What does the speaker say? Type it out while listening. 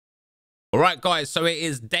All right, guys, so it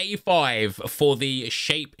is day 5 for the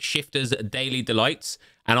Shapeshifters Daily Delights,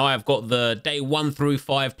 and I have got the day 1 through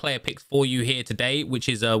 5 player picks for you here today, which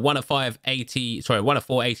is a 1 of 4 85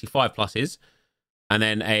 pluses, and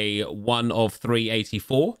then a 1 of 3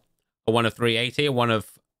 84, a 1 of 3 80, a 1 of...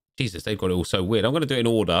 Jesus, they've got it all so weird. I'm going to do it in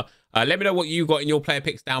order. Let me know what you got in your player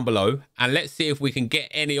picks down below, and let's see if we can get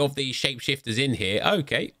any of these Shapeshifters in here.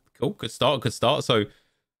 Okay, cool, good start, good start. So,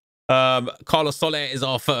 Carlos Soler is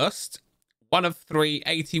our first. 1 of 3,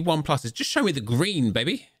 81 pluses. Just show me the green,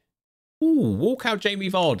 baby. Ooh, walkout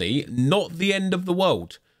Jamie Vardy. Not the end of the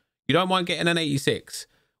world. You don't mind getting an 86.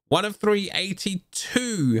 1 of 3,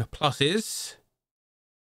 82 pluses.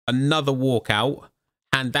 Another walkout.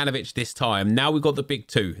 Handanovic this time. Now we've got the big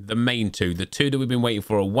two, the main two, the two that we've been waiting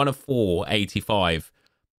for. A 1 of 4, 85.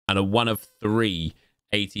 And a 1 of 3,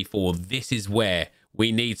 84. This is where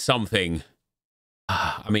we need something.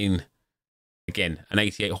 I mean... Again, an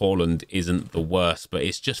 88 Haaland isn't the worst, but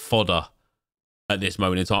it's just fodder at this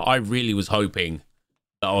moment in time. I really was hoping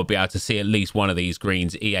that I would be able to see at least one of these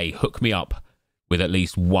greens. EA, hook me up with at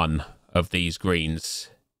least one of these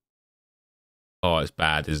greens. Oh, it's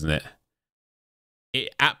bad, isn't it?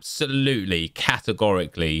 It absolutely,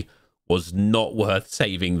 categorically was not worth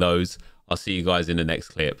saving those. I'll see you guys in the next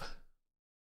clip.